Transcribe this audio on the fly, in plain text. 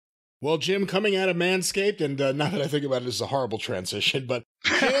Well, Jim, coming out of Manscaped, and now that I think about it, this is a horrible transition, but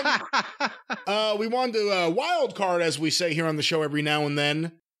Jim, we wanted to wild card, as we say here on the show every now and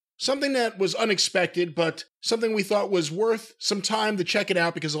then, something that was unexpected, but something we thought was worth some time to check it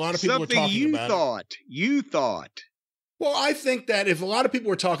out because a lot of people were talking about it. You thought. Well, I think that if a lot of people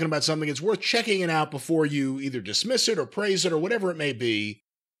were talking about something, it's worth checking it out before you either dismiss it or praise it or whatever it may be.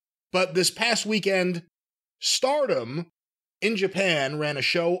 But this past weekend, Stardom in Japan ran a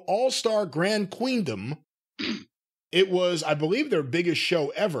show, All-Star Grand Queendom. It was, I believe, their biggest show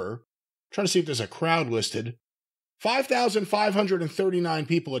ever. I'm trying to see if there's a crowd listed. 5,539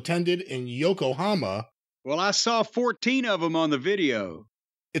 people attended in Yokohama. Well, I saw 14 of them on the video.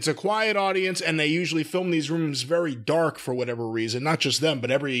 It's a quiet audience, and they usually film these rooms very dark for whatever reason. Not just them,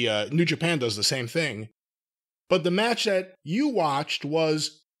 but every New Japan does the same thing. But the match that you watched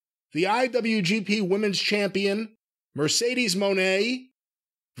was the IWGP Women's Champion, Mercedes Mone,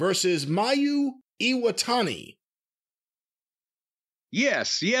 versus Mayu Iwatani.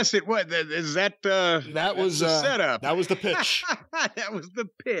 Yes, it was. Is that that was the setup? That was the pitch. That was the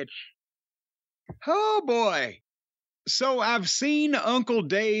pitch. Oh boy! So I've seen Uncle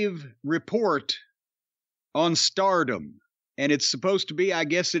Dave report on Stardom, and it's supposed to be, I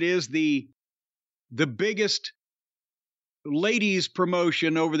guess it is the biggest ladies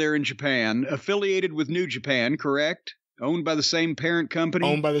promotion over there in Japan, affiliated with New Japan, correct? Owned by the same parent company?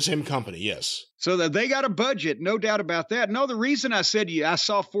 Owned by the same company, yes. So that they got a budget, no doubt about that. No, the reason I said I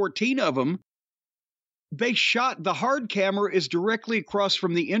saw 14 of them, they shot, the hard camera is directly across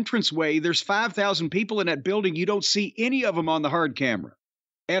from the entranceway. There's 5,000 people in that building. You don't see any of them on the hard camera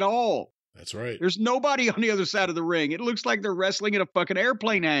at all. That's right. There's nobody on the other side of the ring. It looks like they're wrestling in a fucking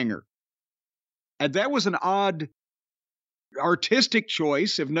airplane hangar. And that was an odd artistic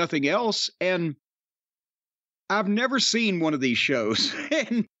choice, if nothing else. And I've never seen one of these shows.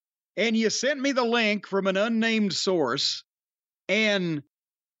 and you sent me the link from an unnamed source, and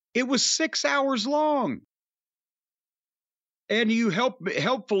it was 6 hours long. And you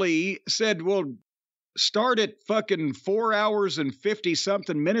helpfully said, well, start at fucking 4 hours and 50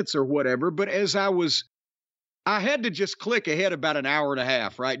 something minutes or whatever. But as I had to just click ahead about an hour and a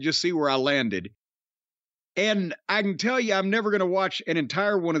half, right? Just see where I landed. And I can tell you, I'm never going to watch an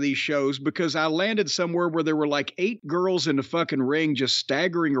entire one of these shows because I landed somewhere where there were like 8 girls in the fucking ring just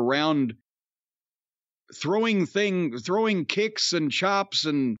staggering around, throwing kicks and chops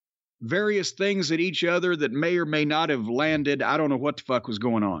and various things at each other that may or may not have landed. I don't know what the fuck was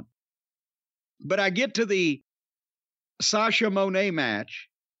going on. But I get to the Sasha Mone match.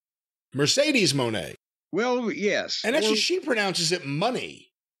 Mercedes Mone. Well, yes. And actually, she pronounces it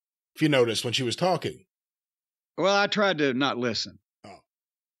money, if you noticed when she was talking. Well, I tried to not listen.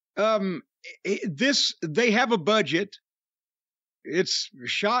 Oh. They have a budget. It's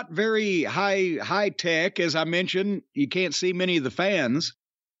shot very high tech. As I mentioned, you can't see many of the fans.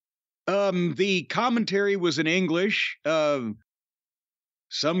 The commentary was in English.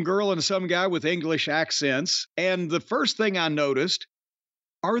 Some girl and some guy with English accents. And the first thing I noticed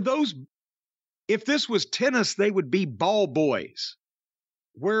are those, if this was tennis, they would be ball boys.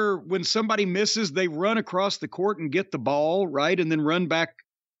 Where when somebody misses, they run across the court and get the ball, right? And then run back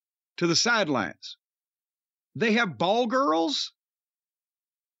to the sidelines. They have ball girls.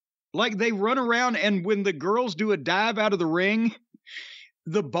 Like they run around, and when the girls do a dive out of the ring,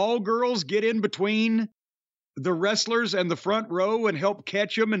 the ball girls get in between the wrestlers and the front row and help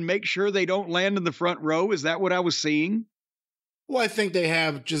catch them and make sure they don't land in the front row. Is that what I was seeing? Well, I think they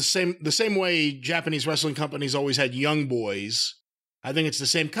have just the same way Japanese wrestling companies always had young boys. I think it's the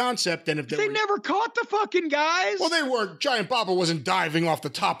same concept. And if they never caught the fucking guys. Well, they weren't. Giant Baba wasn't diving off the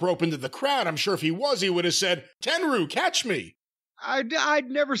top rope into the crowd. I'm sure if he was, he would have said, "Tenryu, catch me." I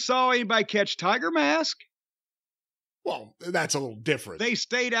never saw anybody catch Tiger Mask. Well, that's a little different. They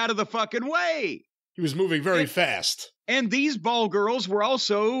stayed out of the fucking way. He was moving very fast. And these ball girls were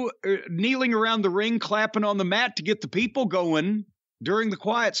also kneeling around the ring, clapping on the mat to get the people going during the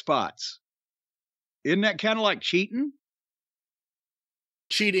quiet spots. Isn't that kind of like cheating?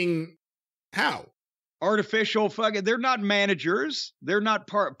 Cheating how? Artificial fucking. They're not managers. They're not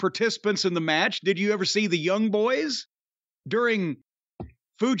participants in the match. Did you ever see the young boys during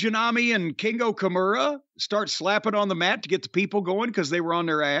Fujinami and Kingo Kimura start slapping on the mat to get the people going because they were on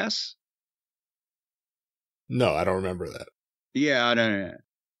their ass? No, I don't remember that. Yeah, I don't know.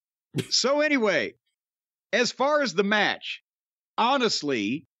 So anyway, as far as the match,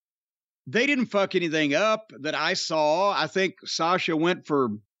 honestly, they didn't fuck anything up that I saw. I think Sasha went for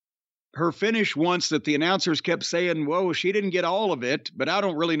her finish once that the announcers kept saying, whoa, she didn't get all of it, but I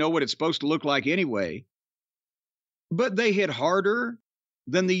don't really know what it's supposed to look like anyway. But they hit harder.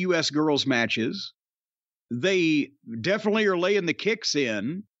 than the U.S. girls matches. They definitely are laying the kicks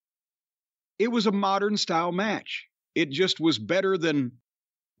in. It was a modern style match. It just was better than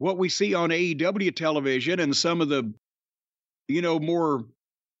what we see on AEW television and some of the, more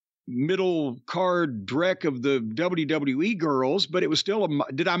middle card dreck of the WWE girls, but it was still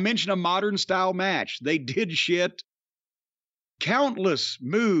did I mention a modern style match? They did shit. Countless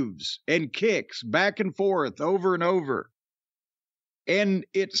moves and kicks back and forth over and over. And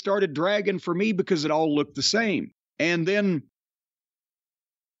it started dragging for me because it all looked the same. And then,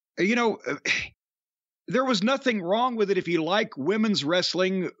 there was nothing wrong with it if you like women's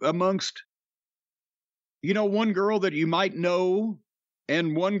wrestling amongst, one girl that you might know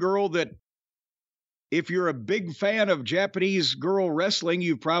and one girl that, if you're a big fan of Japanese girl wrestling,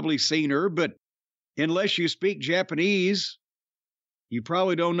 you've probably seen her, but unless you speak Japanese, you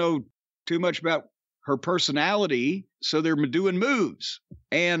probably don't know too much about her personality, so they're doing moves.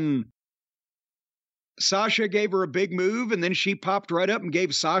 And Sasha gave her a big move, and then she popped right up and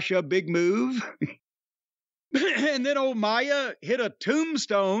gave Sasha a big move. And then old Maya hit a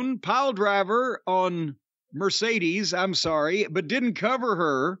tombstone pile driver on Mercedes, I'm sorry, but didn't cover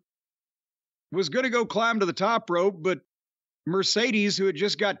her. Was going to go climb to the top rope, but Mercedes, who had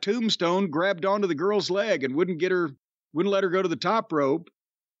just got tombstone, grabbed onto the girl's leg and wouldn't let her go to the top rope.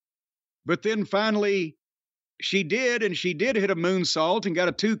 But then finally she did, and she did hit a moonsault and got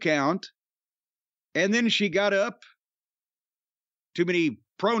a 2 count. And then she got up. Too many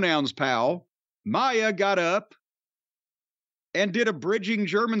pronouns, pal. Maya got up and did a bridging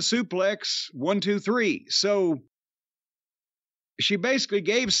German suplex, 1, 2, 3. So she basically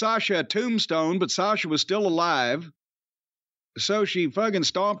gave Sasha a tombstone, but Sasha was still alive. So she fucking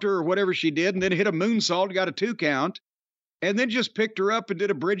stomped her or whatever she did, and then hit a moonsault, got a 2 count, and then just picked her up and did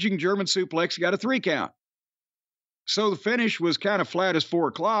a bridging German suplex, got a 3 count. So the finish was kind of flat as 4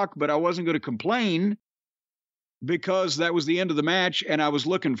 o'clock, but I wasn't going to complain because that was the end of the match, and I was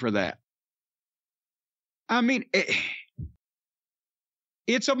looking for that. I mean,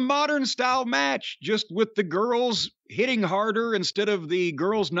 it's a modern style match, just with the girls hitting harder instead of the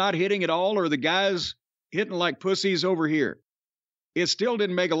girls not hitting at all or the guys hitting like pussies over here. It still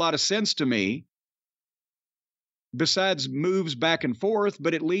didn't make a lot of sense to me, besides moves back and forth,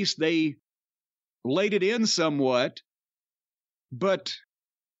 but at least they laid it in somewhat. But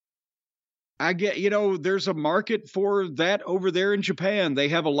I get, there's a market for that over there in Japan. They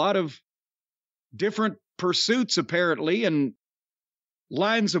have a lot of different pursuits, apparently, and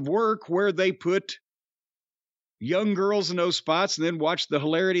lines of work where they put young girls in those spots and then watch the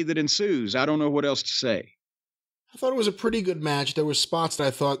hilarity that ensues. I don't know what else to say. I thought it was a pretty good match. There were spots that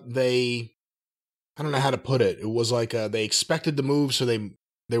I thought I don't know how to put it. It was like they expected the move, so they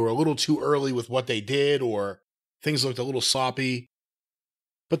were a little too early with what they did, or things looked a little sloppy.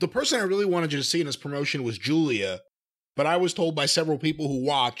 But the person I really wanted you to see in this promotion was Julia, but I was told by several people who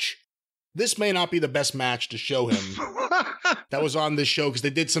watch, this may not be the best match to show him that was on this show, because they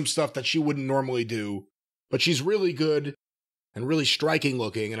did some stuff that she wouldn't normally do. But she's really good and really striking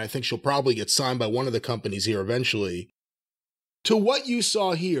looking, and I think she'll probably get signed by one of the companies here eventually. To what you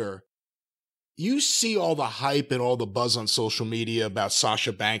saw here, you see all the hype and all the buzz on social media about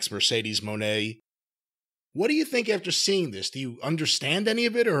Sasha Banks, Mercedes Mone. What do you think after seeing this? Do you understand any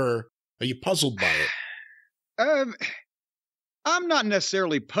of it, or are you puzzled by it? I'm not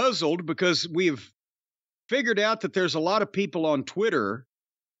necessarily puzzled, because we've figured out that there's a lot of people on Twitter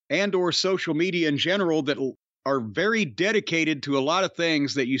and or social media in general that are very dedicated to a lot of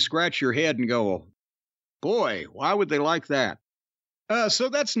things that you scratch your head and go, boy, why would they like that? So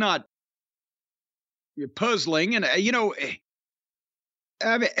that's not puzzling. And, I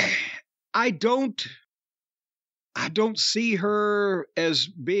mean, I don't see her as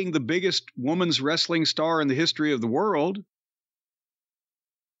being the biggest women's wrestling star in the history of the world.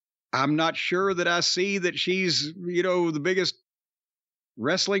 I'm not sure that I see that she's, the biggest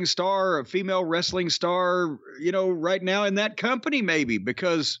wrestling star, a female wrestling star, right now in that company, maybe,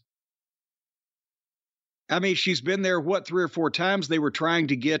 because, I mean, she's been there, 3 or 4 times. They were trying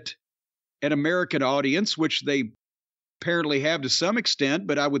to get an American audience, which they apparently have to some extent,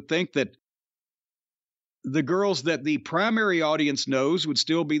 but I would think that the girls that the primary audience knows would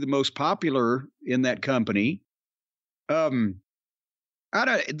still be the most popular in that company. The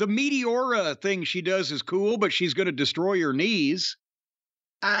Meteora thing she does is cool, but she's going to destroy your knees.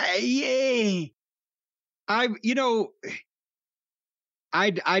 I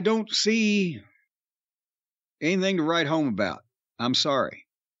don't see anything to write home about. I'm sorry.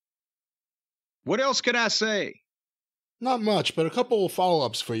 What else can I say? Not much, but a couple of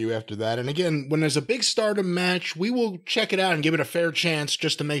follow-ups for you after that. And again, when there's a big Stardom match, we will check it out and give it a fair chance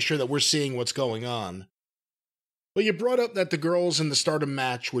just to make sure that we're seeing what's going on. But you brought up that the girls in the Stardom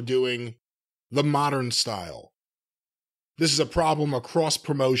match were doing the modern style. This is a problem across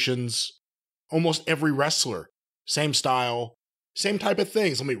promotions. Almost every wrestler, same style, same type of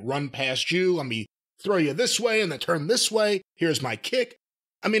things. Let me run past you, let me throw you this way and then turn this way. Here's my kick.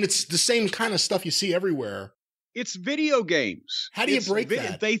 I mean, it's the same kind of stuff you see everywhere. It's video games. How do you break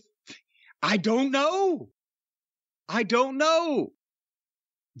that? I don't know.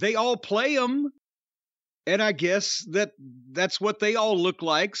 They all play them. And I guess that's what they all look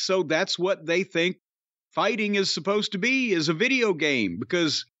like. So that's what they think fighting is supposed to be, is a video game.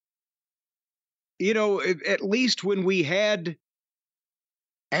 Because, you know, at least when we had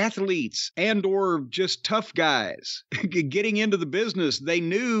athletes and or just tough guys getting into the business, they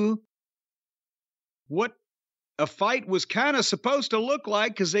knew what a fight was kind of supposed to look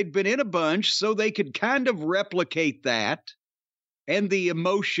like because they'd been in a bunch, so they could kind of replicate that and the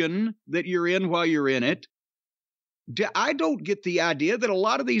emotion that you're in while you're in it. I don't get the idea that a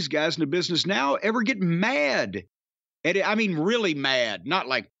lot of these guys in the business now ever get mad. And I mean, really mad, not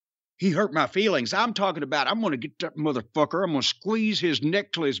like, he hurt my feelings. I'm talking about, I'm going to get that motherfucker. I'm going to squeeze his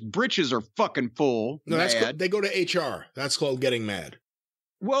neck till his britches are fucking full. No, they go to HR. That's called getting mad.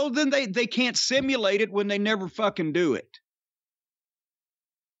 Well, then they can't simulate it when they never fucking do it.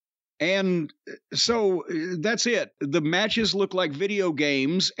 And so that's it. The matches look like video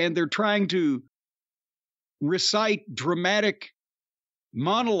games, and they're trying to recite dramatic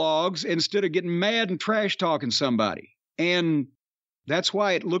monologues instead of getting mad and trash talking somebody. And that's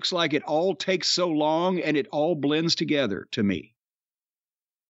why it looks like it all takes so long and it all blends together to me.